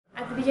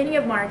beginning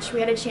of March, we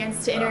had a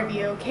chance to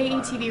interview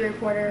KETV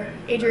reporter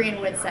Adrian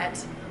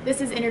Whitsett.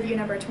 This is interview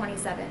number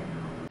 27.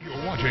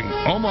 You're watching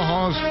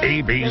Omaha's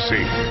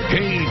ABC,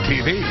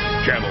 KETV,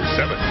 Channel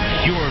 7,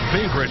 your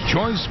favorite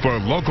choice for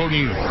local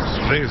news.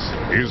 This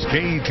is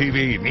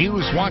KETV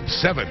News Watch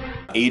 7.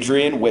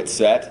 Adrian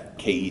Whitsett,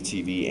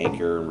 KETV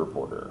anchor and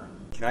reporter.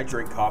 Can I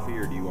drink coffee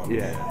or do you want me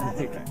to?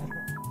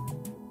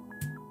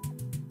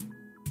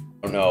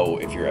 I don't know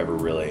if you're ever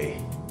really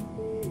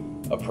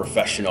a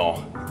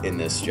professional in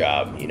this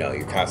job. You know,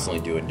 you're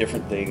constantly doing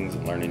different things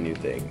and learning new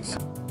things.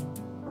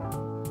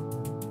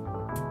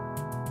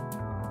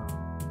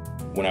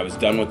 When I was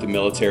done with the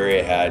military,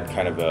 I had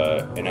kind of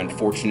an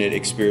unfortunate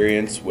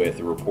experience with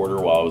a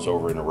reporter while I was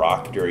over in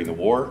Iraq during the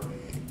war.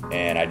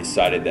 And I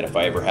decided that if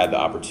I ever had the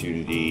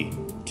opportunity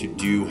to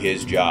do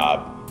his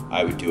job,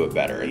 I would do it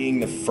better.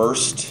 Being the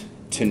first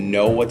to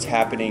know what's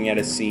happening at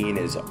a scene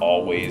is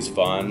always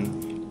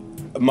fun.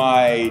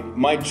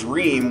 My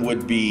dream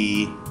would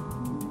be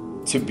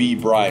to be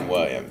Brian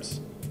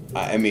Williams.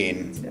 I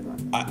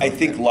mean, I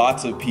think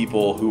lots of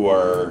people who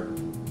are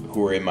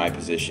in my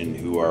position,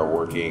 who are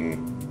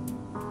working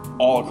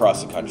all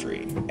across the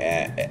country,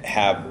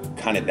 have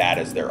kind of that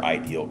as their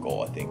ideal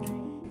goal, I think.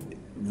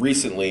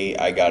 Recently,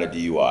 I got a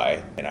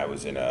DUI, and I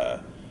was in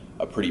a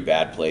pretty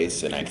bad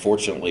place, and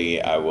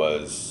unfortunately, I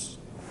was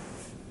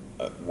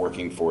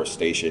working for a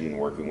station,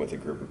 working with a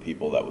group of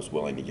people that was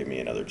willing to give me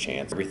another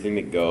chance. Everything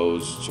that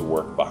goes to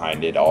work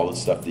behind it, all the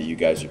stuff that you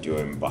guys are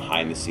doing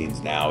behind the scenes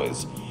now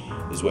is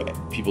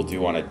what people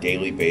do on a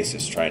daily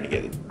basis, trying to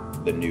get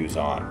the news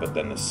on. But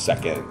then the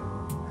second,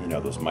 you know,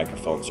 those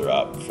microphones are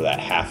up for that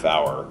half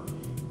hour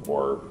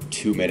or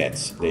 2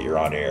 minutes that you're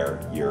on air,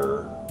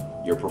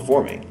 you're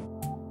performing.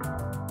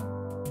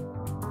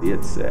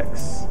 It's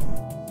 6.